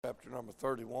Chapter number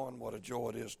 31, what a joy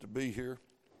it is to be here.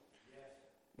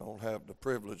 Don't have the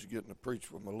privilege of getting to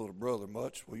preach with my little brother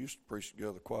much. We used to preach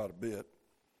together quite a bit.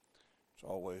 It's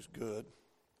always good.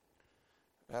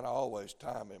 And I always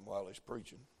time him while he's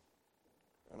preaching.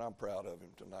 And I'm proud of him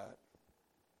tonight.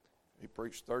 He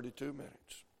preached 32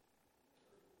 minutes.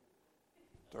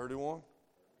 31?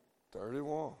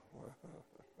 31.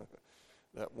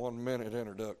 That 1 minute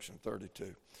introduction,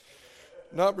 32.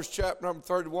 Numbers chapter number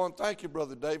 31. Thank you,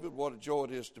 Brother David. What a joy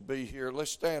it is to be here.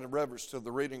 Let's stand in reverence to the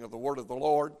reading of the word of the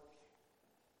Lord.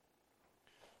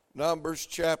 Numbers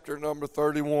chapter number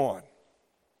 31.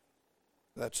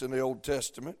 That's in the Old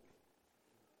Testament.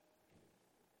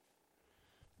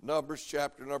 Numbers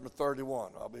chapter number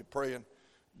 31. I'll be praying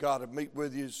God would meet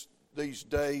with you these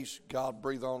days. God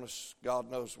breathe on us. God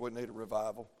knows we need a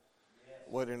revival.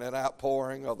 We need an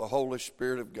outpouring of the Holy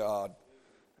Spirit of God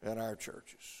in our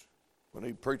churches. We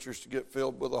need preachers to get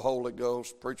filled with the Holy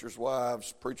Ghost, preachers'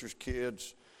 wives, preachers'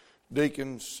 kids,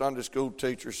 deacons, Sunday school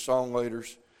teachers, song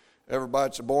leaders. Everybody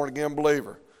that's a born-again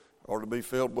believer ought to be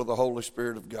filled with the Holy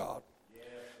Spirit of God. Yes,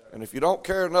 and if you don't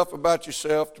care enough about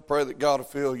yourself to pray that God will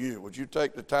fill you, would you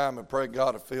take the time and pray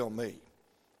God will fill me?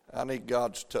 I need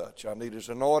God's touch. I need His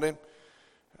anointing,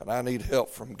 and I need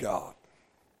help from God.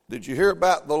 Did you hear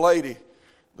about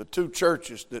the two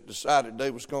churches that decided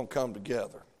they was going to come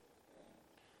together?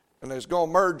 And they was going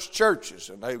to merge churches,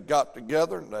 and they got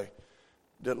together, and they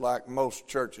did like most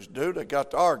churches do. They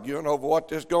got to arguing over what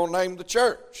they're going to name the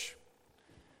church.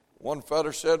 One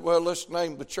feller said, well, let's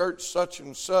name the church such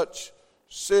and such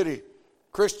city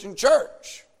Christian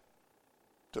church.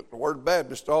 Took the word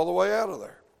Baptist all the way out of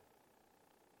there.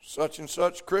 Such and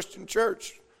such Christian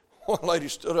church. One lady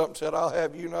stood up and said, I'll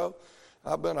have you know,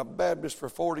 I've been a Baptist for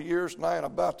 40 years, and I ain't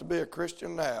about to be a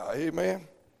Christian now. Amen.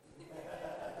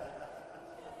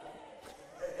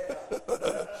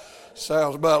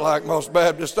 Sounds about like most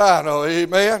Baptists I know,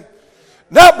 amen.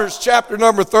 Numbers chapter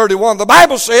number 31. The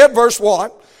Bible said, verse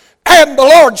 1, and the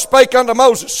Lord spake unto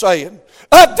Moses, saying,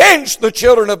 avenge the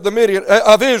children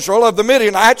of Israel of the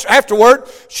Midianites. Afterward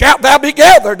shalt thou be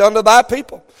gathered unto thy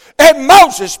people. And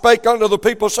Moses spake unto the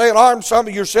people, saying, arm some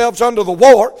of yourselves unto the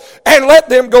war, and let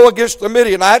them go against the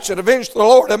Midianites, and avenge the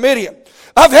Lord of Midian.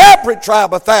 Of every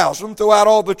tribe 1,000 throughout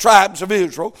all the tribes of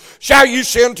Israel shall you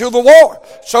send to the war.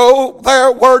 So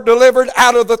there were delivered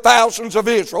out of the thousands of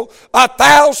Israel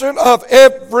 1,000 of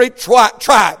every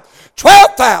tribe.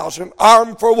 12,000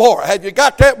 armed for war. Have you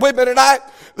got that with me tonight?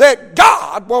 That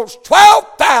God wants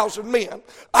 12,000 men,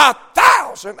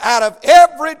 1,000 out of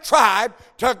every tribe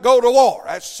to go to war.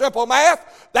 That's simple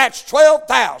math. That's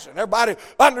 12,000. Everybody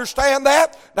understand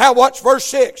that? Now watch verse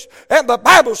 6. And the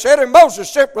Bible said, and Moses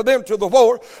sent for them to the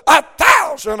war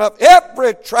 1,000 of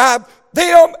every tribe,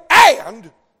 them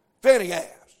and Phinehas,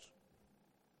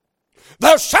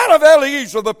 the son of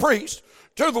Eleazar the priest,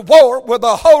 to the war with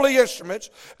the holy instruments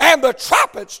and the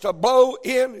trumpets to blow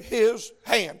in his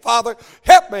hand. Father,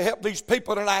 help me help these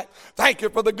people tonight. Thank you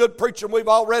for the good preaching. We've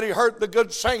already heard the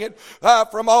good singing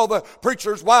from all the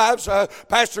preachers' wives,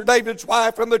 Pastor David's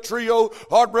wife and the trio,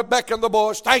 Lord, Rebecca and the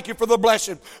boys. Thank you for the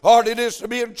blessing, Lord, it is to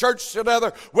be in church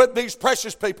together with these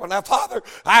precious people. Now, Father,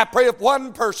 I pray if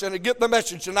one person would get the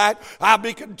message tonight, I'll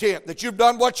be content that you've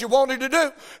done what you wanted to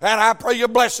do. And I pray you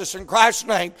bless us in Christ's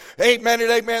name. Amen and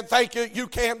amen. Thank you. You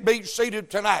can't be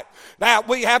seated tonight. Now,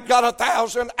 we have got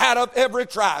 1,000 out of every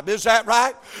tribe. Is that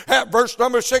right? At verse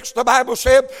number 6, the Bible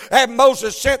said, and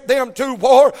Moses sent them to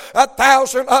war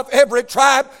 1,000 of every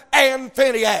tribe and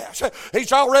Phinehas.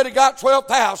 He's already got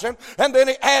 12,000, and then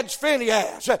he adds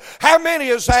Phinehas. How many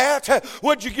is that?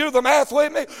 Would you do the math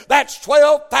with me? That's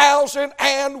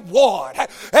 12,001.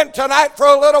 And tonight, for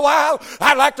a little while,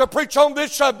 I'd like to preach on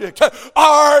this subject.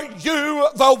 Are you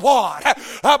the one?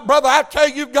 Brother, I tell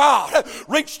you, God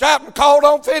reached out and called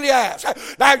on Phinehas.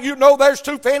 Now, you know there's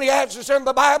two Phinehas's in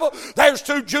the Bible. There's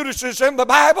two Judases in the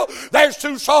Bible. There's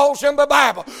two Sauls in the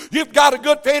Bible. You've got a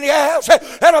good Phinehas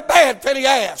and a bad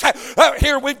Phinehas.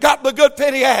 Here we've got the good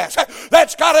Phinehas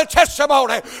that's got a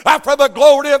testimony for the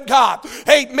glory of God.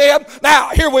 Amen.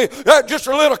 Now, here we just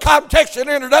a little context and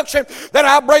introduction. Then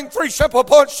I'll bring three simple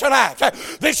points tonight.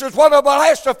 This is one of the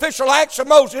last official acts of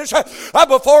Moses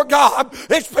before God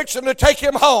is fixing to take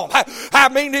him home. I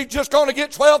mean, he's just going going to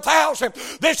get 12,000.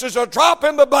 This is a drop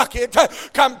in the bucket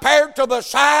compared to the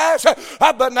size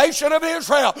of the nation of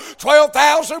Israel.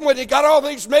 12,000 when you got all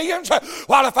these millions.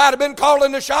 Well, if I'd have been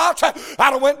calling the shots, I'd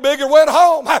have went big or went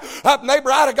home.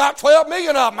 Neighbor, I'd have got 12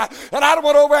 million of them, and I'd have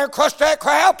went over there and crushed that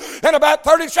crowd in about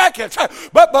 30 seconds.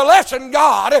 But the lesson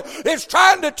God is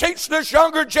trying to teach this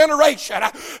younger generation.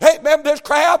 Amen. This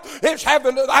crowd is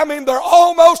having, they're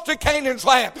almost to Canaan's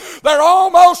land. They're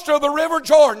almost to the River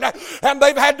Jordan, and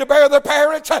they've had to bear their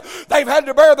parents. They've had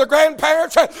to bear their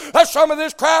grandparents. Some of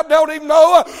this crowd don't even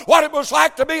know what it was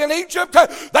like to be in Egypt.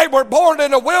 They were born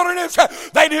in the wilderness.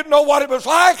 They didn't know what it was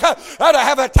like to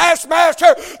have a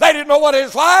taskmaster. They didn't know what it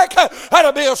was like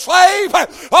to be a slave.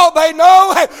 All they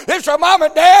know is their mom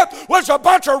and dad was a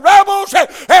bunch of rebels,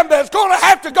 and they're going to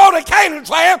have to go to Canaan's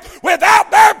land without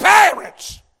their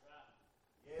parents.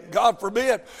 God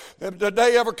forbid if the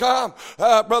day ever come,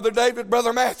 Brother David,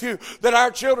 Brother Matthew, that our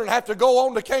children have to go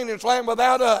on to Canaan's land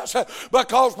without us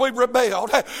because we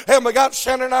rebelled and we got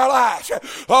sin in our lives.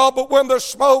 Oh, but when the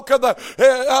smoke of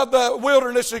the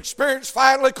wilderness experience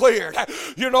finally cleared,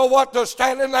 you know what was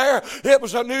standing there? It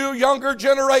was a new, younger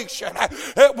generation,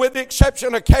 with the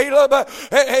exception of Caleb,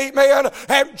 amen,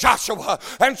 and Joshua.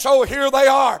 And so here they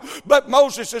are. But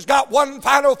Moses has got one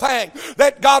final thing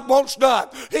that God wants done.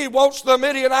 He wants the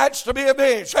Midianites to be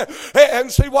avenged.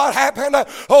 And see what happened?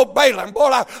 Balaam. Boy,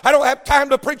 I don't have time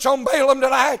to preach on Balaam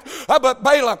tonight. But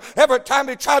Balaam, every time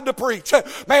he tried to preach,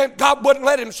 man, God wouldn't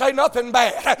let him say nothing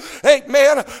bad.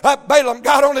 Amen. Balaam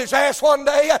got on his ass one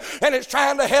day and is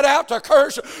trying to head out to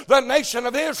curse the nation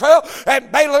of Israel.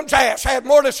 And Balaam's ass had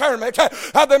more discernment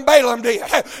than Balaam did.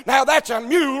 Now that's a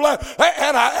mule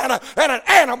and an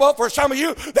animal for some of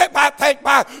you that might think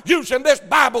by using this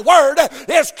Bible word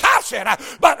is cussing.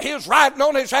 But he's riding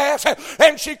on his ass,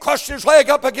 and she crushed his leg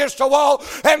up against the wall.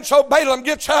 And so Balaam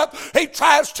gets up. He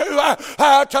tries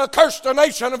to curse the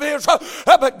nation of Israel,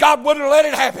 but God wouldn't let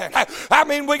it happen.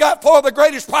 We got four of the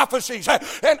greatest prophecies,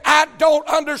 and I don't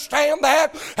understand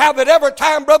that. How that every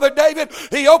time Brother David,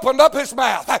 he opened up his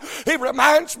mouth, he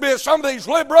reminds me of some of these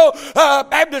liberal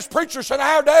Baptist preachers in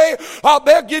our day.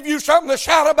 They'll give you something to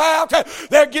shout about.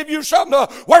 They'll give you something to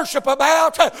worship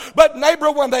about. But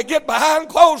neighbor, when they get behind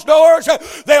closed doors,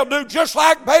 they'll do just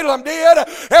like Balaam did,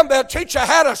 and they'll teach you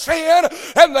how to sin,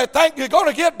 and they think you're going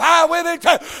to get by with it.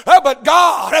 But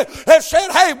God has said,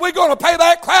 hey, we're going to pay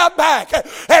that crowd back.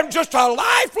 And just a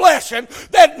life lesson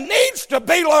that needs to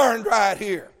be learned right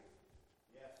here.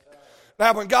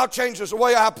 Now, when God changes the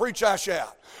way I preach, I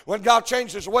shout. When God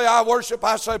changes the way I worship,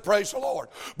 I say, praise the Lord.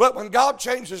 But when God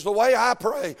changes the way I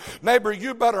pray, neighbor,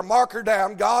 you better mark her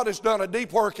down. God has done a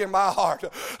deep work in my heart.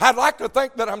 I'd like to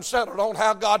think that I'm settled on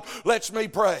how God lets me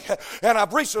pray. And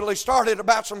I've recently started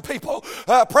about some people,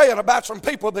 praying about some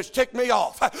people that's ticked me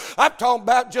off. I'm talking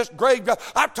about just graveyard.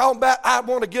 I'm talking about I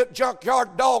want to get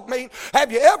junkyard dog meat.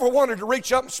 Have you ever wanted to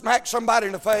reach up and smack somebody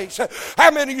in the face?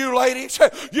 How many of you ladies,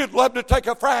 you'd love to take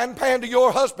a frying pan to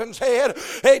your husband's head,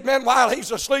 amen, while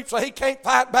he's asleep so he can't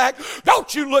fight back?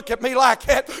 Don't you look at me like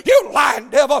that. You lying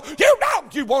devil. You know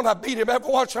you want to beat him every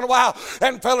once in a while.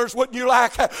 And fellas, wouldn't you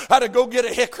like to go get a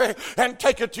hickory and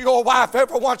take it to your wife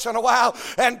every once in a while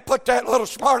and put that little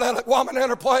smart aleck woman in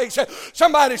her place?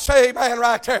 Somebody say amen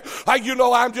right there. You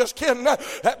know I'm just kidding. Man,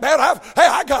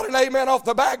 I got an amen off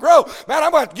the back row. Man,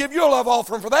 I'm going to give you a love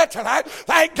offering for that tonight.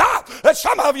 Thank God that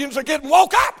some of you are getting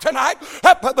woke up tonight.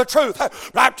 But the truth,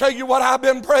 I tell you what I've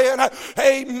been praying.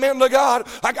 Amen to God.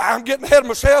 I'm getting ahead of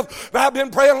myself, but I've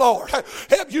been praying, Lord,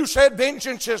 if you said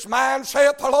vengeance is mine,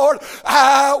 saith the Lord,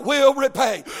 I will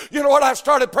repay. You know what? I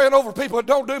started praying over people that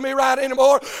don't do me right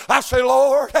anymore. I say,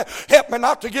 Lord, help me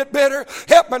not to get bitter.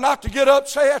 Help me not to get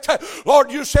upset.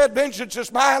 Lord, you said vengeance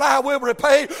is mine, I will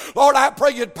repay. Lord, I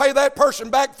pray you'd pay that person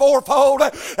back fourfold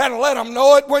and let them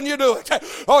know it when you do it.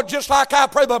 Lord, just like I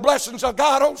pray the blessings of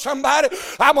God on somebody,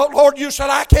 Lord, you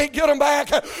said I can't get them back,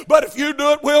 but if you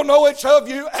do it, we'll know it's of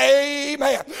you.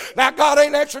 Amen. Now, God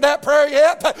ain't answered that prayer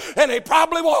yet, and he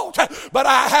probably won't, but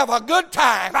I have a good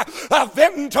time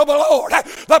venting to the Lord.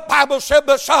 The Bible said,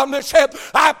 the psalmist said,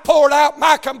 I poured out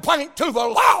my complaint to the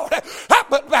Lord.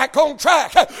 But back on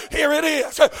track, here it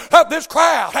is. This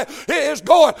crowd is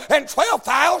going, and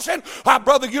 12,000,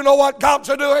 brother, you know what God's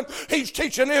doing? He's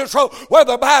teaching Israel,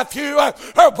 whether by few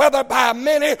or whether by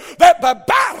many, that the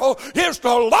battle is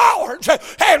the Lord's,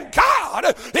 and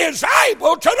God is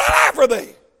able to deliver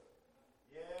thee.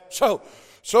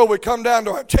 So we come down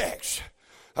to our text.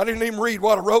 I didn't even read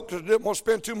what I wrote because I didn't want to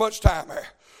spend too much time there.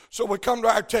 So we come to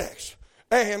our text.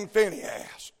 And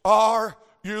Phinehas, are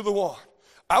you the one?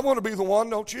 I want to be the one,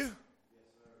 don't you?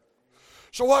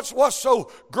 So what's so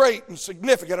great and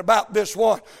significant about this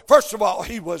one? First of all,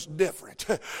 he was different.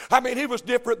 I mean, he was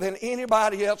different than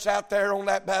anybody else out there on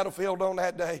that battlefield on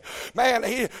that day. Man,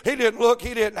 he didn't look,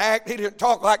 he didn't act, he didn't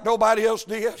talk like nobody else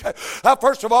did.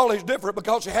 First of all, he's different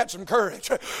because he had some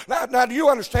courage. Now, do you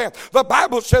understand? The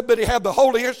Bible said that he had the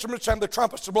holy instruments and the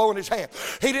trumpets to blow in his hand.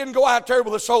 He didn't go out there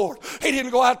with a sword. He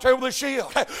didn't go out there with a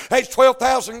shield. There's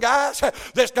 12,000 guys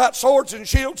that's got swords and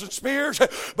shields and spears,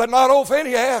 but not old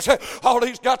Phinehas. All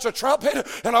he's got's a trumpet,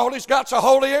 and all he's got's a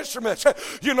holy instrument.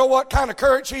 You know what kind of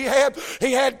courage he had?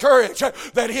 He had courage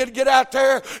that he'd get out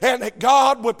there and that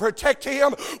God would protect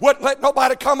him, wouldn't let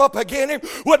nobody come up against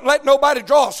him, wouldn't let nobody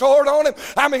draw a sword on him.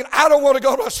 I mean, I don't want to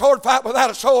go to a sword fight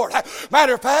without a sword.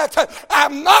 Matter of fact,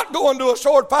 I'm not going to a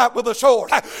sword fight with a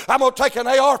sword. I'm going to take an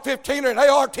AR-15 or an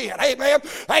AR-10. Amen.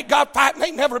 Ain't God fighting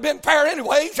ain't never been fair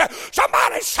anyways.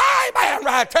 Somebody say amen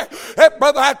right there. Hey,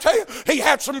 brother, I tell you, he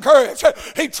had some courage.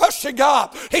 He trusted God.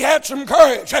 He had some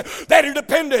courage that he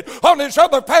depended on his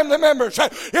other family members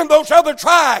in those other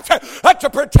tribes to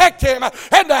protect him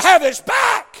and to have his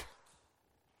back.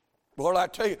 Lord, I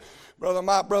tell you,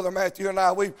 my brother Matthew and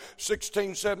I, we've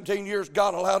 16, 17 years,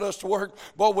 God allowed us to work.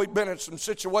 Boy, we've been in some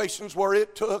situations where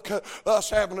it took us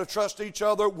having to trust each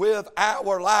other with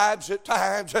our lives at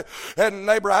times. And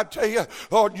neighbor, I tell you,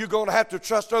 Lord, you're going to have to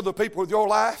trust other people with your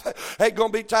life. Ain't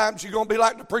going to be times you're going to be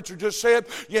like the preacher just said.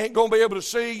 You ain't going to be able to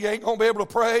see. You ain't going to be able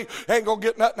to pray. You ain't going to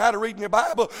get nothing out of reading your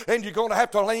Bible. And you're going to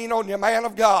have to lean on your man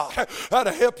of God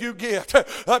to help you get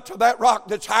to that rock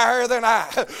that's higher than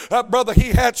I. Brother, he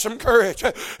had some courage.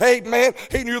 Amen.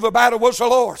 He knew the battle was the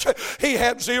Lord's. He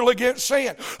had zeal against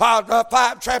sin.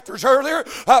 5 chapters earlier,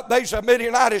 there's a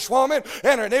Midianitish woman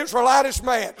and an Israelitish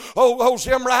man.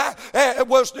 Zimri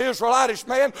was the Israelitish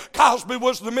man. Cosby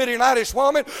was the Midianitish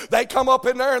woman. They come up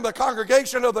in there in the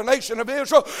congregation of the nation of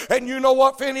Israel, and you know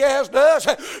what Phinehas does?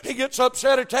 He gets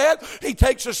upset at that. He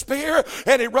takes a spear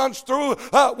and he runs through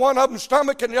one of them's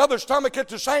stomach and the other stomach at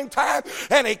the same time,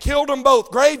 and he killed them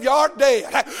both, graveyard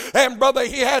dead. And brother,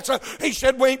 he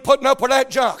said, we ain't putting up with that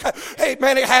junk.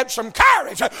 Amen. He had some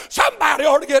courage. Somebody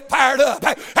ought to get fired up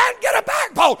and get a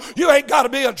backbone. You ain't got to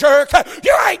be a jerk.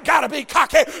 You ain't got to be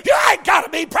cocky. You ain't got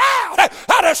to be proud.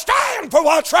 To stand for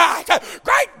what's right.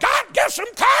 Great God, get some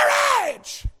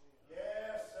courage.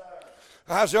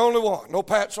 I was the only one. No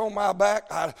pats on my back.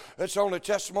 That's the only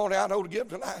testimony I know to give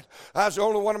tonight. I was the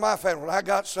only one in my family when I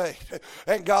got saved.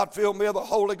 And God filled me with the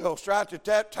Holy Ghost right at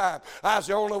that time. I was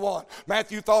the only one.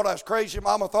 Matthew thought I was crazy.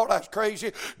 Mama thought I was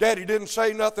crazy. Daddy didn't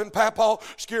say nothing. Papa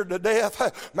scared to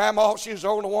death. Mama, she was the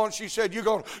only one. She said, you're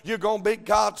gonna be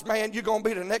God's man. You're going to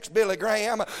be the next Billy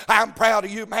Graham. I'm proud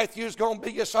of you. Matthew's going to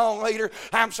be your song leader.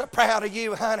 I'm so proud of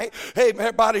you, honey. Hey,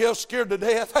 everybody else scared to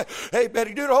death. Hey, Betty,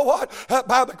 you know what?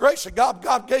 By the grace of God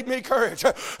gave me courage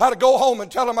to go home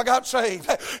and tell him I got saved.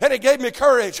 And he gave me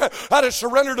courage to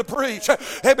surrender to preach.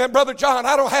 Amen, Brother John,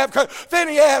 I don't have courage.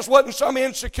 Phinehas wasn't some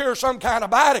insecure, some kind of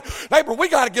body. Neighbor, we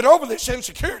got to get over this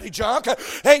insecurity junk.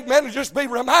 Amen, and just be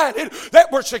reminded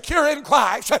that we're secure in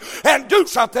Christ and do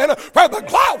something for the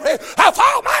glory of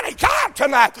Almighty God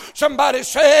tonight. Somebody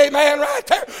say amen right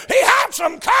there. He had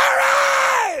some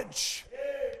courage.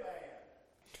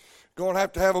 Going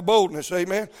to have a boldness,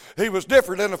 amen. He was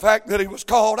different in the fact that he was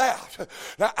called out.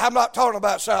 Now, I'm not talking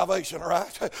about salvation, all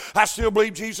right? I still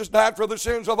believe Jesus died for the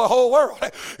sins of the whole world.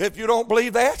 If you don't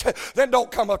believe that, then don't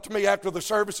come up to me after the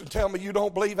service and tell me you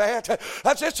don't believe that.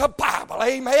 It's a Bible,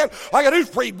 amen. All I got to do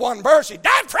is read one verse. He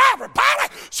died for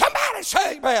everybody. Somebody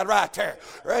say amen right there.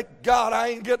 Right, God, I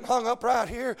ain't getting hung up right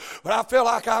here, but I feel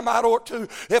like I might ought to.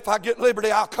 If I get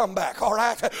liberty, I'll come back, all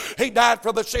right? He died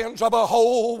for the sins of the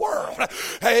whole world.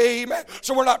 Amen.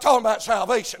 So we're not talking about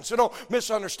salvation, so don't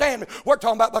misunderstand me. We're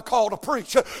talking about the call to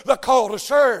preach, the call to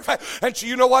serve. And so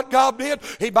you know what God did?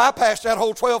 He bypassed that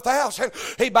whole 12,000.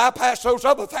 He bypassed those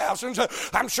other thousands.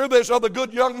 I'm sure there's other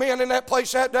good young men in that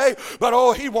place that day,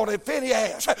 but he wanted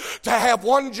Phinehas to have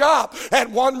one job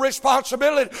and one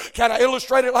responsibility. Can I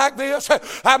illustrate it like this?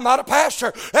 I'm not a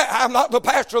pastor. I'm not the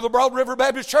pastor of the Broad River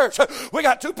Baptist Church. We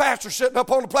got 2 pastors sitting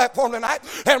up on the platform tonight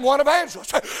and 1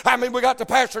 evangelist. I mean, we got the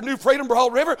pastor of New Freedom,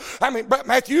 Broad River. I mean,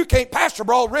 Matthew, you can't pastor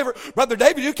Broad River. Brother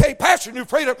David, you can't pastor New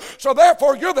Freedom. So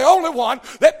therefore, you're the only one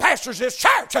that pastors this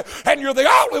church. And you're the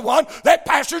only one that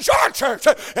pastors your church.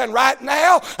 And right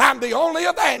now, I'm the only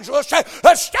evangelist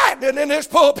standing in this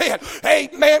pulpit.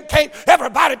 Amen. Can't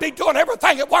everybody be doing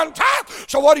everything at one time?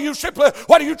 So what are you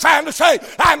trying to say?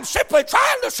 I'm simply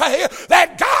trying to say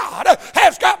that God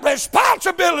has got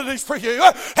responsibilities for you.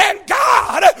 And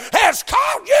God has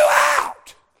called you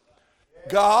out.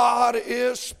 God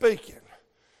is speaking.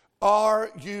 Are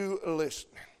you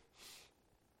listening?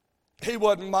 He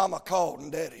wasn't mama called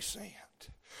and daddy sent.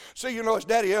 See, his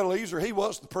daddy Eliezer, he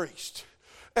was the priest.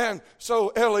 And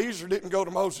so Eliezer didn't go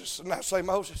to Moses and not say,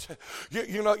 Moses,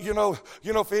 you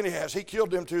know Phinehas, he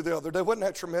killed them two the other day. Wasn't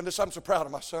that tremendous? I'm so proud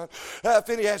of my son.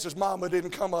 Phinehas' mama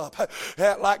didn't come up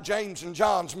like James and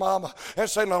John's mama and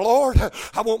say, now Lord,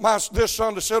 I want this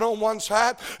son to sit on one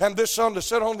side and this son to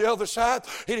sit on the other side.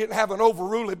 He didn't have an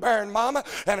overruly barren mama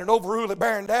and an overruly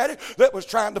barren daddy that was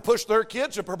trying to push their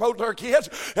kids and promote their kids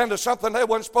into something they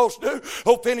wasn't supposed to do.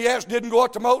 Oh, Phinehas didn't go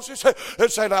up to Moses and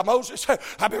say, now Moses,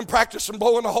 I've been practicing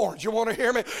blowing the horns. You want to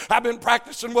hear me? I've been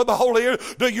practicing with the Holy Ear.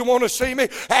 Do you want to see me?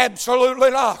 Absolutely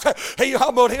not. He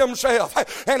humbled himself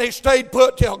and he stayed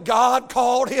put till God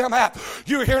called him out.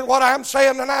 You hearing what I'm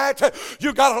saying tonight?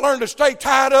 You got to learn to stay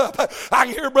tied up. I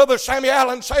can hear Brother Sammy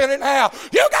Allen saying it now.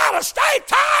 You got to stay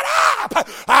tied up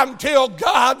until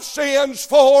God sends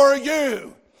for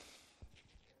you.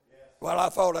 Well, I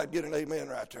thought I'd get an amen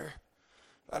right there.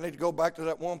 I need to go back to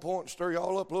that one point and stir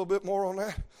y'all up a little bit more on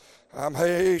that. I'm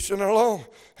hastening along.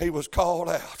 He was called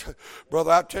out.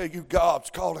 Brother, I tell you, God's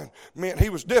calling men. He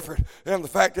was different in the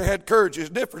fact that he had courage. He's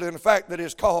different in the fact that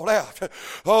he's called out.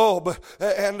 Oh,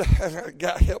 and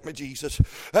God help me, Jesus.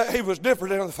 He was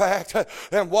different in the fact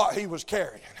and what he was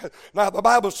carrying. Now, the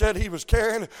Bible said he was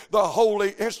carrying the holy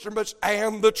instruments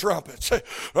and the trumpets.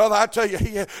 Brother, I tell you,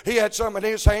 he had something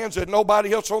in his hands that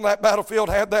nobody else on that battlefield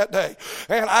had that day.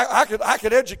 And I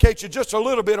could educate you just a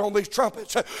little bit on these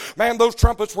trumpets. Man, those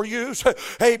trumpets were used,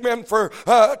 amen,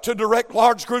 to direct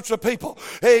large groups of people.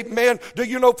 Amen. Do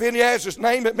you know Phinehas'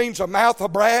 name? It means a mouth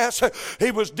of brass.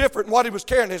 He was different in what he was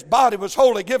carrying. His body was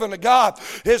wholly given to God.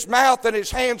 His mouth and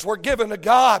his hands were given to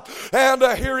God. And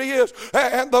here he is.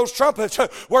 And those trumpets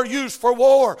were used for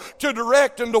war, to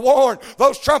direct and to warn.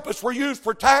 Those trumpets were used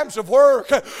for times of work,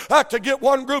 to get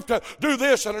one group to do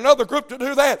this and another group to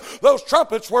do that. Those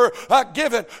trumpets were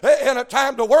given in a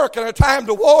time to work and a time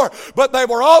to war, but they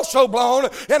were also blown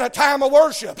in a time of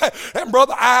worship. And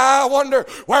brother, I wonder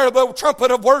where the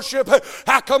trumpet of worship,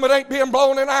 how come it ain't being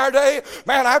blown in our day?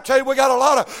 Man, I tell you, we got a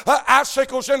lot of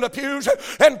icicles in the pews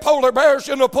and polar bears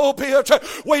in the pulpits.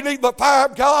 We need the fire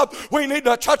of God. We need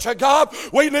the touch of God.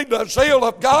 We need the zeal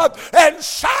of God. And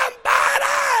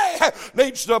somebody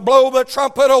needs to blow the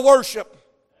trumpet of worship.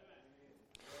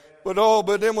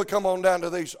 But then we come on down to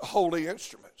these holy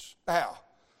instruments. Now,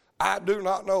 I do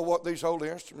not know what these holy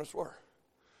instruments were.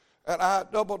 And I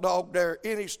double dog dare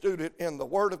any student in the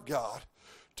Word of God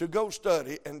to go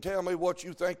study and tell me what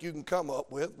you think you can come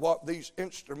up with, what these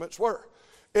instruments were.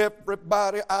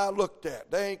 Everybody I looked at,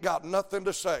 they ain't got nothing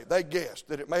to say. They guessed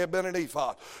that it may have been an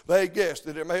ephod. They guessed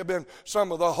that it may have been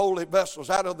some of the holy vessels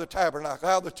out of the tabernacle,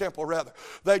 out of the temple rather.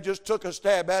 They just took a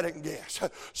stab at it and guessed.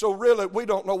 So really, we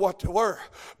don't know what they were.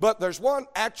 But there's one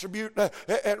attribute,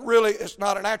 and really it's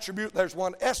not an attribute, there's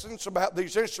one essence about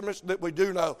these instruments that we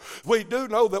do know. We do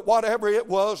know that whatever it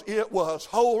was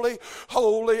holy,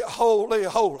 holy, holy,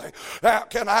 holy. Now,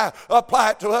 can I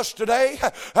apply it to us today?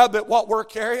 That what we're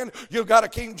carrying, you've got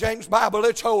a King James Bible,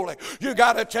 it's holy. You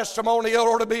got a testimony, it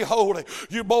ought to be holy.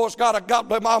 You boys got a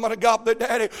godly mama and a godly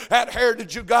daddy. That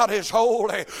heritage you got is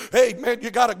holy. Amen. You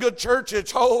got a good church,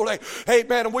 it's holy.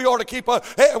 Amen. And we ought to keep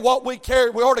what we carry,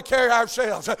 we ought to carry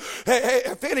ourselves.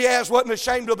 Phinehas wasn't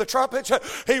ashamed of the trumpets.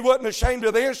 He wasn't ashamed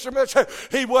of the instruments.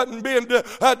 He wasn't being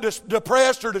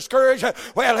depressed or discouraged.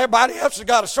 Well, everybody else has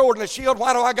got a sword and a shield.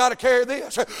 Why do I got to carry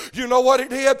this? You know what he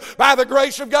did? By the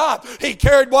grace of God, he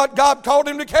carried what God told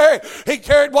him to carry. He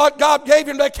carried what God gave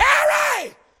him to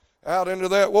carry out into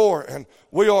that war. And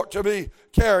we ought to be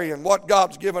carrying what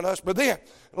God's given us. But then,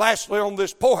 lastly, on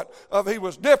this point of he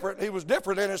was different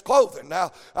in his clothing.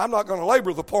 Now, I'm not going to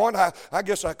labor the point. I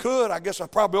guess I could. I guess I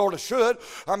probably ought to should.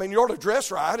 I mean, you ought to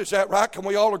dress right. Is that right? Can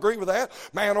we all agree with that?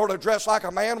 Man ought to dress like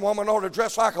a man. Woman ought to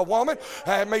dress like a woman.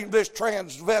 I mean, this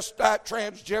transvestite,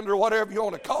 transgender, whatever you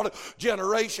want to call it,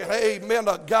 generation. Amen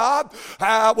to God.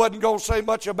 I wasn't going to say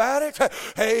much about it.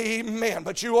 Amen.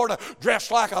 But you ought to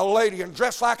dress like a lady and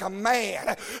dress like a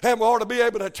man. And we ought to be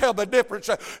able to tell the difference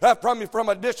from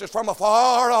a distance, from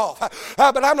afar off.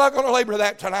 But I'm not going to labor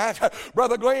that tonight.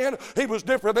 Brother Glenn, he was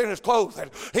different in his clothing.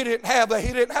 He didn't have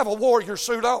a warrior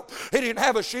suit on. He didn't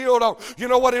have a shield on. You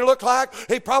know what he looked like?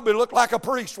 He probably looked like a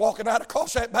priest walking out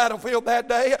across that battlefield that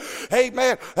day.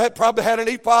 Amen. He probably had an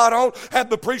ephod on, had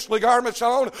the priestly garments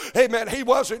on. Amen. He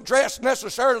wasn't dressed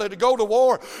necessarily to go to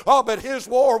war. Oh, but his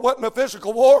war wasn't a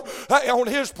physical war on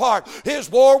his part. His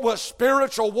war was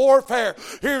spiritual warfare.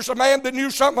 Here's a man that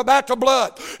knew something about the blood.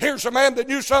 Here's a man that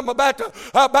knew something about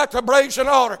about the brazen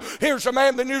altar. Here's a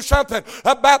man that knew something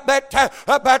about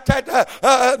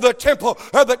the temple,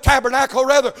 or the tabernacle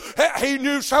rather. He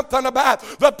knew something about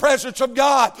the presence of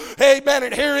God. Amen.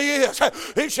 And here he is.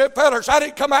 He said, fellas, I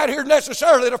didn't come out here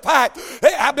necessarily to fight.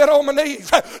 I've been on my knees.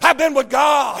 I've been with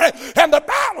God. And the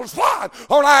battle's won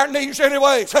on our knees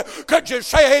anyways. Could you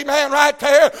say amen right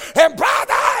there? And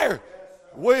brother,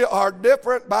 we are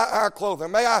different by our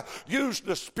clothing. May I use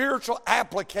the spiritual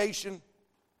application?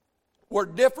 We're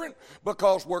different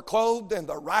because we're clothed in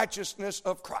the righteousness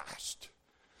of Christ.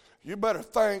 You better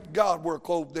thank God we're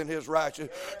clothed in His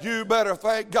righteousness. You better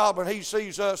thank God when He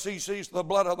sees us, He sees the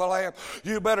blood of the Lamb.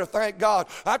 You better thank God.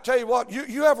 I tell you what,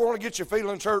 you ever want to get your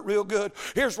feelings hurt real good?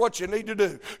 Here's what you need to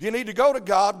do. You need to go to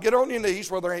God, get on your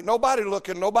knees where there ain't nobody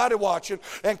looking, nobody watching,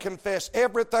 and confess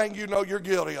everything you know you're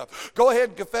guilty of. Go ahead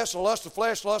and confess the lust of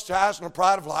flesh, lust of eyes, and the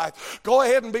pride of life. Go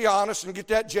ahead and be honest and get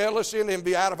that jealousy and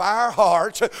envy out of our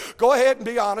hearts. Go ahead and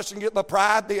be honest and get the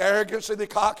pride, the arrogance, and the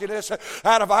cockiness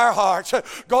out of our hearts.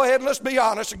 Go ahead and let's be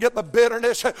honest and get the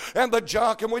bitterness and the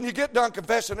junk. And when you get done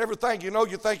confessing everything you know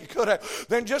you think you could have,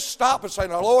 then just stop and say,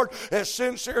 now Lord, as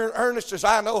sincere and earnest as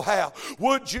I know how,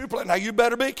 would you please? Now you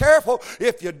better be careful.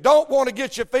 If you don't want to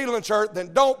get your feelings hurt,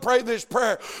 then don't pray this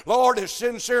prayer. Lord, as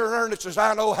sincere and earnest as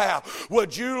I know how,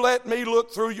 would you let me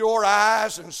look through your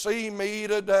eyes and see me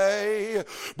today?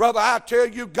 Brother, I tell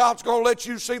you, God's going to let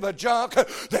you see the junk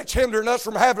that's hindering us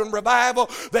from having revival,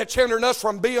 that's hindering us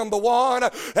from being the one.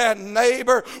 And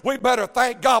neighbor, we better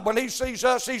thank God when He sees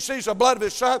us, He sees the blood of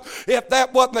His Son. If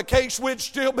that wasn't the case, we'd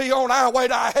still be on our way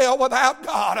to hell without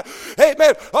God.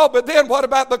 Amen. Oh, but then what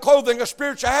about the clothing of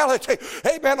spirituality?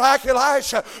 Amen. Like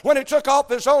Elisha, when he took off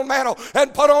his own mantle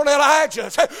and put on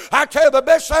Elijah's. I tell you, the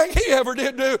best thing he ever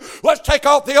did do was take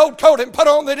off the old coat and put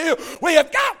on the new. We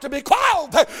have got to be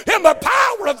clothed in the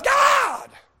power of God.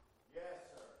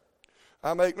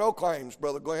 I make no claims,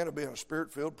 Brother Glenn, of being a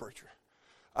spirit-filled preacher.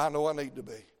 I know I need to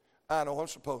be. I know I'm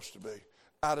supposed to be.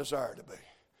 I desire to be.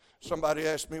 Somebody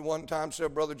asked me one time,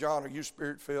 said, Brother John, are you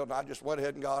spirit-filled? And I just went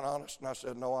ahead and got honest, and I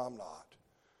said, no, I'm not.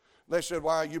 They said,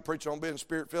 why are you preaching on being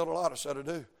spirit-filled a lot? I said, I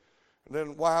do. And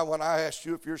then why, when I asked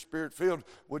you if you're spirit-filled,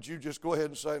 would you just go ahead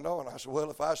and say no? And I said,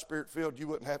 well, if I was spirit-filled, you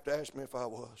wouldn't have to ask me if I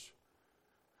was.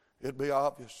 It'd be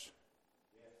obvious.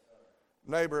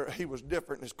 Neighbor, he was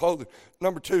different in his clothing.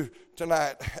 Number two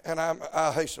tonight, and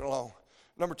I'll hasten along.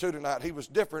 Number two tonight, he was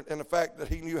different in the fact that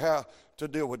he knew how to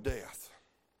deal with death.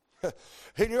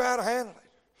 He knew how to handle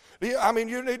it. I mean,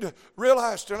 you need to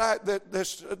realize tonight that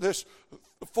this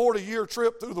 40-year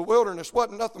trip through the wilderness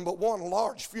wasn't nothing but one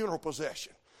large funeral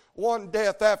procession. One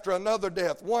death after another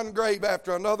death, one grave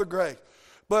after another grave.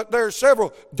 But there are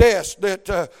several deaths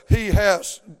that he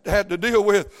has had to deal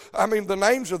with. I mean, the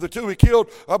names of the two he killed,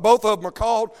 both of them are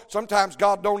called. Sometimes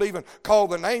God don't even call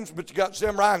the names, but you got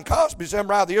Zimri and Cosby.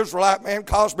 Zimri, the Israelite man,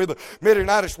 Cosby, the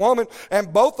Midianitish woman.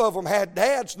 And both of them had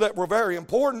dads that were very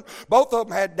important. Both of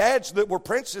them had dads that were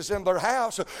princes in their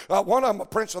house. One of them a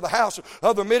prince of the house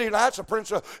of the Midianites, a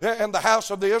prince in the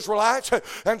house of the Israelites.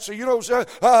 And so, you know,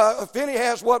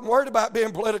 Phinehas wasn't worried about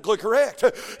being politically correct.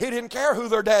 He didn't care who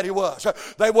their daddy was.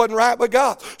 They wasn't right with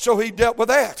God, so he dealt with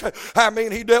that. I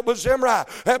mean, he dealt with Zimri.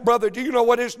 Brother, do you know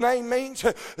what his name means?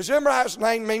 Zimri's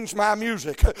name means my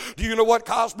music. Do you know what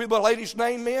Cosby, the lady's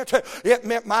name meant? It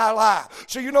meant my life.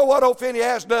 So you know what old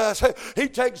Phinehas does? He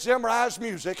takes Zimri's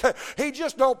music. He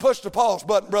just don't push the pause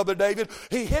button, Brother David.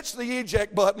 He hits the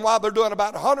eject button while they're doing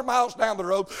about 100 miles down the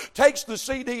road, takes the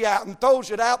CD out and throws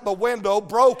it out the window,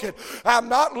 broken. I'm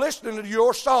not listening to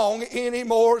your song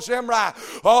anymore, Zimri.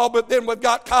 Oh, but then we've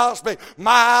got Cosby,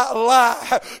 my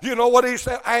life. You know what he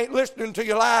said? I ain't listening to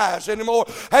your lies anymore.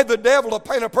 Hey, the devil will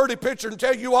paint a pretty picture and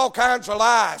tell you all kinds of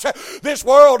lies. This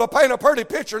world will paint a pretty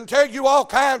picture and tell you all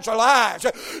kinds of lies.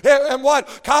 And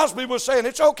what Cosby was saying,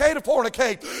 it's okay to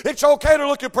fornicate. It's okay to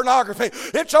look at pornography.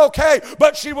 It's okay,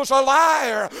 but she was a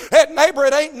liar. And neighbor,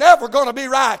 it ain't never going to be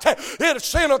right.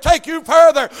 Sin will take you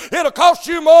further. It'll cost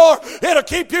you more. It'll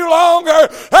keep you longer.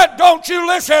 And don't you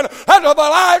listen unto the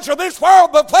lies of this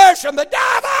world, the flesh, and the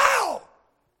devil.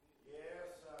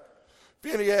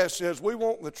 Phinehas says, we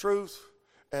want the truth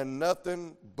and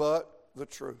nothing but the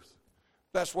truth.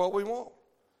 That's what we want.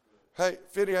 Hey,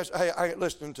 Phinehas, hey, I ain't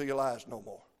listening to your lies no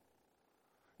more.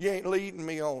 You ain't leading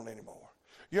me on anymore.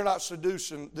 You're not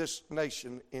seducing this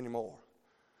nation anymore.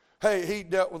 Hey, he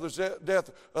dealt with the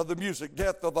death of the music,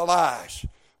 death of the lies.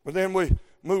 But then we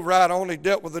move right on. He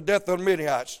dealt with the death of the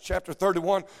Midianites. Chapter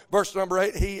 31, verse number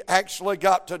 8, he actually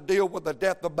got to deal with the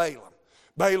death of Balaam.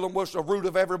 Balaam was the root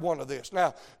of every one of this.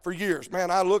 Now, for years, man,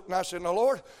 I looked and I said, now,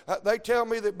 Lord, they tell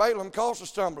me that Balaam caused a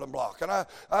stumbling block. And I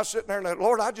was sitting there and I said,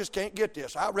 Lord, I just can't get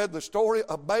this. I read the story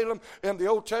of Balaam in the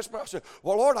Old Testament. I said,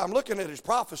 well, Lord, I'm looking at his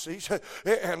prophecies.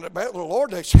 And, the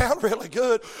Lord, they sound really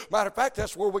good. Matter of fact,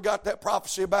 that's where we got that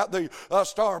prophecy about the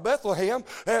Star of Bethlehem.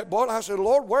 And, boy, I said,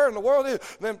 Lord, where in the world is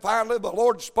it? Then finally the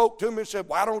Lord spoke to me and said,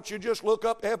 why don't you just look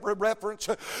up every reference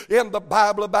in the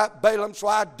Bible about Balaam? So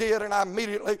I did, and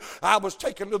I was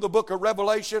taken to the book of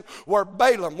Revelation where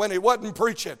Balaam, when he wasn't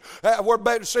preaching,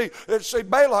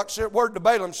 Balak sent word to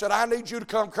Balaam, said, I need you to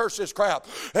come curse this crowd.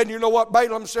 And you know what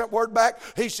Balaam sent word back?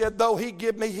 He said, though he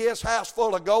give me his house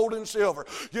full of gold and silver.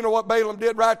 You know what Balaam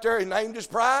did right there? He named his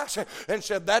price and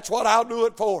said, that's what I'll do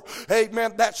it for.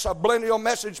 Amen. That subliminal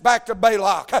message back to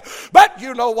Balak. But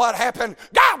you know what happened?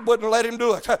 God wouldn't let him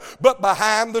do it. But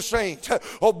behind the scenes,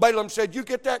 Balaam said, you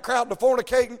get that crowd to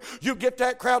fornicating, you get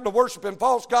that crowd to worshiping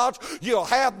false gods, you'll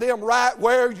have them right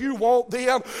where you want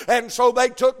them. And so they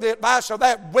took the advice of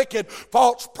that wicked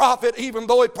false prophet, even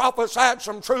though he prophesied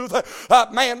some truth, a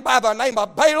man by the name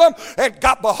of Balaam, and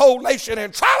got the whole nation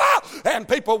in trouble, and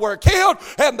people were killed,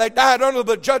 and they died under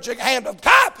the judging hand of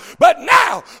God. But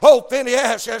now, old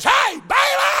Phinehas says, hey,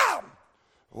 Balaam,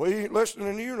 we ain't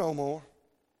listening to you no more.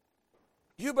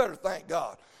 You better thank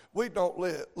God we don't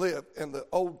live in the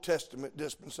Old Testament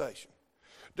dispensation.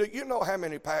 Do you know how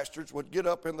many pastors would get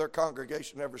up in their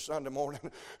congregation every Sunday morning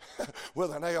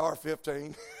with an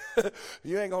AR-15?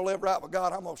 You ain't going to live right with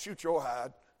God, I'm going to shoot your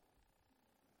hide.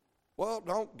 Well,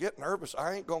 don't get nervous.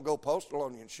 I ain't going to go postal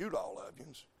on you and shoot all of you.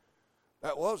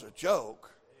 That was a joke.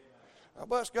 Now,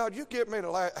 bless God, you get me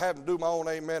to have to do my own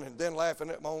amen and then laughing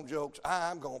at my own jokes,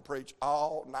 I'm going to preach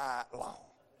all night long.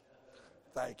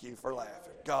 Thank you for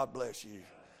laughing. God bless you.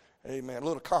 Amen. A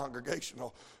little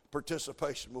congregational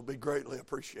participation will be greatly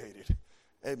appreciated.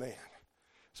 Amen.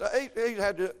 So he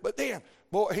had to, but then,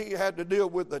 boy, he had to deal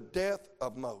with the death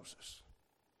of Moses.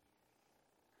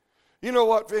 You know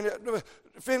what?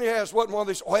 Phinehas wasn't one of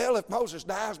these, well, if Moses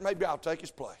dies, maybe I'll take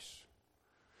his place.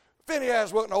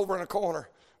 Phinehas wasn't over in a corner.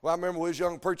 Well, I remember we as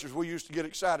young preachers, we used to get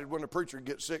excited when the preacher would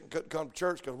get sick and couldn't come to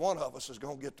church because one of us is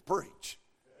going to get to preach.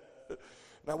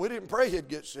 Now, we didn't pray he'd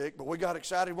get sick, but we got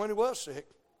excited when he was sick.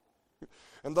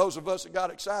 And those of us that got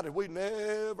excited, we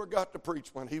never got to preach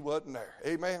when he wasn't there.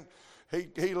 Amen.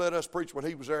 He let us preach when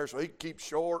he was there so he could keep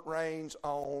short reins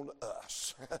on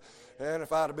us. And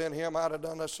if I'd have been him, I'd have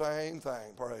done the same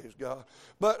thing, praise God.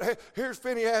 But here's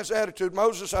Phinehas' attitude.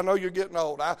 Moses, I know you're getting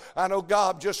old. I know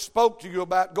God just spoke to you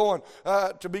about going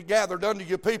to be gathered unto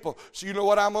your people. So you know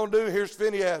what I'm going to do? Here's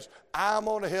Phinehas. I'm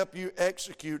going to help you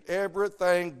execute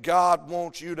everything God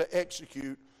wants you to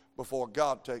execute before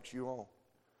God takes you on.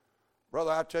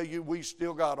 Brother, I tell you, we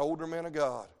still got older men of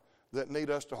God that need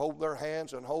us to hold their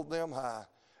hands and hold them high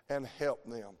and help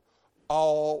them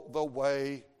all the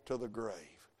way to the grave.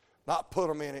 Not put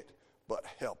them in it, but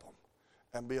help them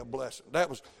and be a blessing. That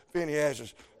was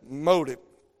Phinehas' motive.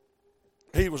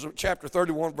 He was in chapter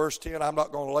 31, verse 10. I'm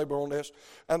not going to labor on this.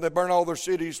 And they burned all their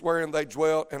cities wherein they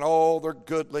dwelt and all their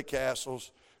goodly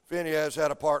castles. Phinehas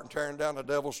had a part in tearing down the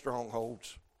devil's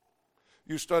strongholds.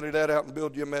 You study that out and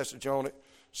build your message on it.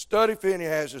 Study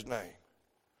Phinehas' name.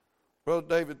 Brother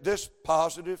David, this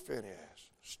positive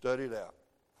Phinehas, study it out.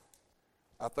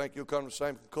 I think you'll come to the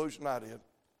same conclusion I did.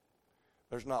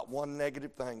 There's not one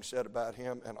negative thing said about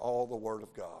him in all the Word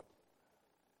of God.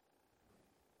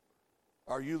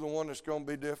 Are you the one that's going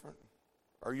to be different?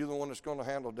 Are you the one that's going to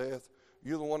handle death? Are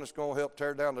you the one that's going to help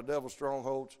tear down the devil's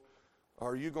strongholds?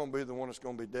 Or are you going to be the one that's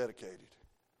going to be dedicated?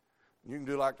 You can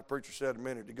do like the preacher said a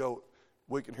minute ago.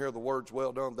 We can hear the words,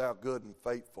 well done, thou good and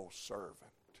faithful servant.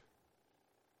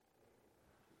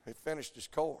 He finished his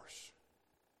course.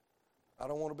 I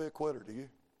don't want to be a quitter, do you?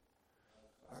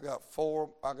 I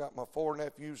got my 4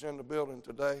 nephews in the building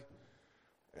today.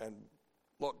 And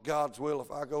look, God's will,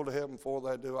 if I go to heaven before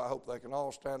they do, I hope they can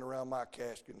all stand around my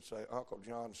casket and say, Uncle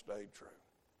John stayed true.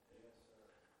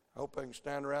 I hope they can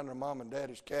stand around their mom and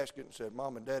daddy's casket and say,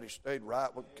 Mom and Daddy stayed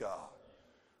right with God.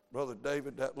 Brother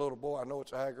David, that little boy, I know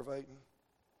it's aggravating.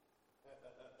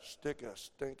 Stick a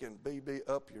stinking BB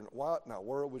up your... What in the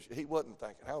world was... He wasn't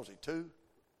thinking. How was he, 2?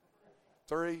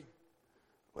 3?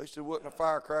 At least it wasn't a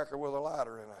firecracker with a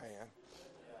lighter in a hand.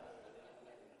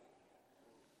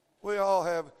 We all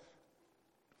have...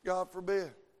 God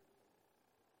forbid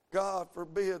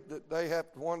that they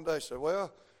have to one day say,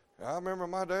 well, I remember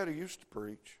my daddy used to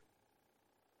preach.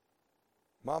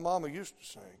 My mama used to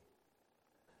sing.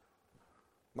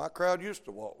 My crowd used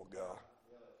to walk with God.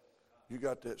 You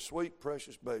got that sweet,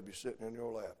 precious baby sitting in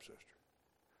your lap, sister.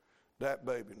 That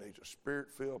baby needs a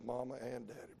spirit-filled mama and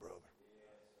daddy, brother.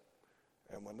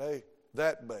 And when they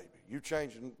that baby. You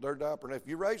changing their diaper. And if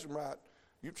you raise them right,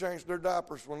 you change their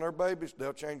diapers when they're babies,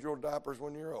 they'll change your diapers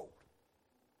when you're old.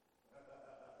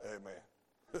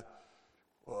 Amen.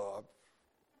 Well,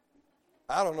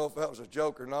 I don't know if that was a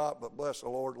joke or not, but bless the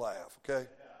Lord, laugh, okay?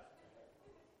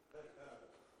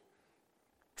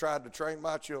 Tried to train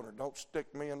my children, don't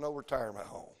stick me in no retirement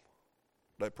home.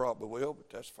 They probably will, but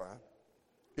that's fine.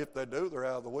 If they do, they're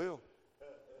out of the will.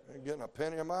 They ain't getting a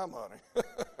penny of my money.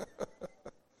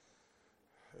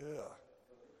 Yeah.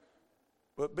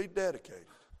 But be dedicated.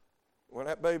 When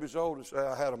that baby's old,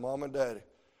 I had a mom and daddy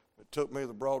that took me to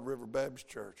the Broad River Baptist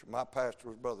Church. My pastor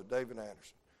was Brother David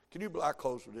Anderson. I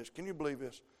close with this. Can you believe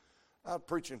this? I was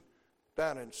preaching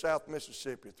down in South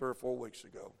Mississippi 3 or 4 weeks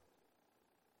ago.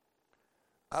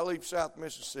 I leave South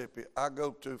Mississippi. I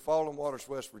go to Fallen Waters,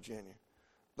 West Virginia.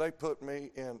 They put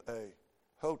me in a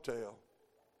hotel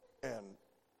in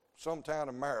some town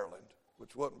in Maryland,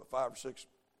 which wasn't but 5 or 6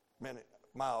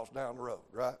 miles down the road,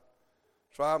 right?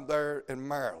 So I'm there in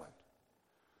Maryland.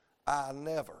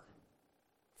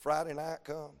 Friday night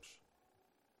comes,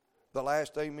 the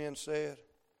last amen said,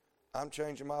 I'm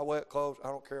changing my wet clothes. I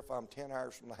don't care if I'm 10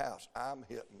 hours from the house. I'm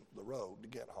hitting the road to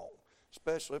get home,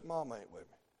 especially if Mom ain't with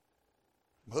me.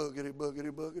 Boogity,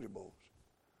 boogity, boogity, boys.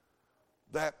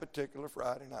 That particular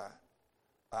Friday night,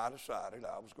 I decided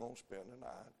I was going to spend the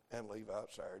night and leave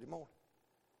out Saturday morning.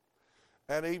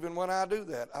 And even when I do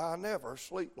that, I never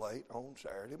sleep late on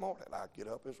Saturday morning. I get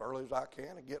up as early as I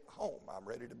can and get home. I'm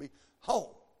ready to be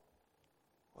home.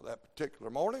 Well, that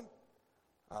particular morning,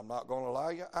 I'm not going to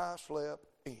lie to you, I slept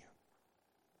in.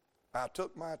 I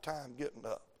took my time getting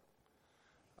up.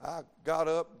 I got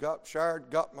up, got showered,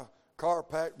 got my car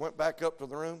packed, went back up to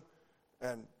the room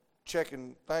and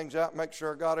checking things out, make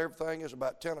sure I got everything. It's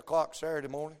about 10 o'clock Saturday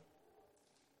morning.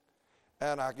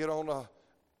 And I get on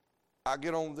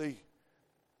the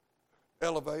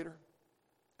elevator,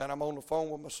 and I'm on the phone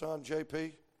with my son, JP,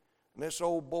 and this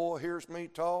old boy hears me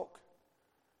talk.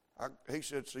 He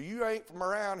said, so you ain't from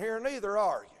around here neither,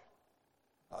 are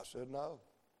you? I said, no,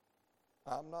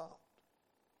 I'm not.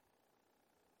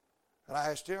 And I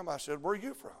asked him, I said, where are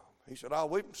you from? He said,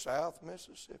 we're from South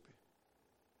Mississippi.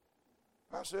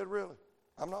 I said, really?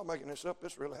 I'm not making this up.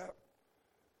 This really happened.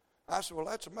 I said, well,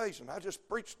 that's amazing. I just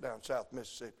preached down South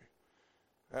Mississippi.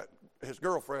 His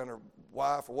girlfriend or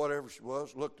wife or whatever she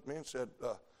was looked at me and said,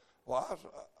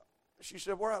 she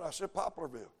said, where at? I said,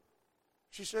 Poplarville.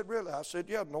 She said, really? I said,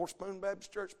 yeah, North Spoon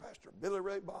Baptist Church pastor, Billy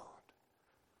Ray Bond.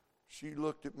 She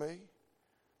looked at me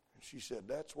and she said,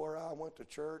 that's where I went to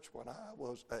church when I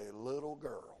was a little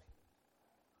girl.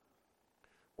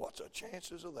 What's the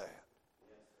chances of that?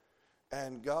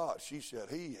 And God, she said,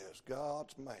 he is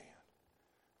God's man.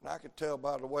 And I could tell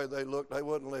by the way they looked, they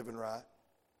wasn't living right.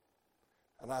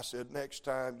 And I said, next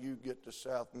time you get to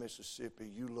South Mississippi,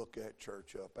 you look that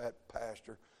church up. That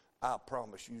pastor, I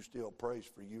promise you still prays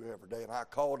for you every day. And I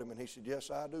called him, and he said, yes,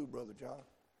 I do, Brother John.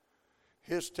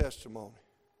 His testimony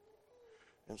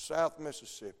in South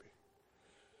Mississippi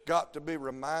got to be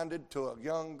reminded to a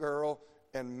young girl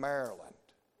in Maryland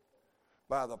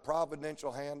by the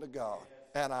providential hand of God.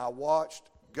 And I watched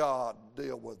God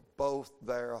deal with both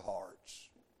their hearts.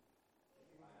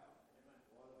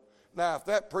 Now, if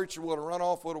that preacher would have run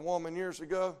off with a woman years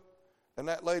ago, and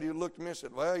that lady looked at me and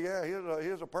said, well, yeah,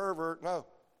 he's a pervert. No.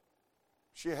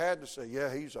 She had to say,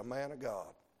 yeah, he's a man of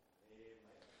God.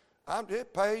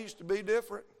 It pays to be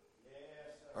different.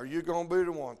 Are you going to be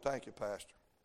the one? Thank you, Pastor.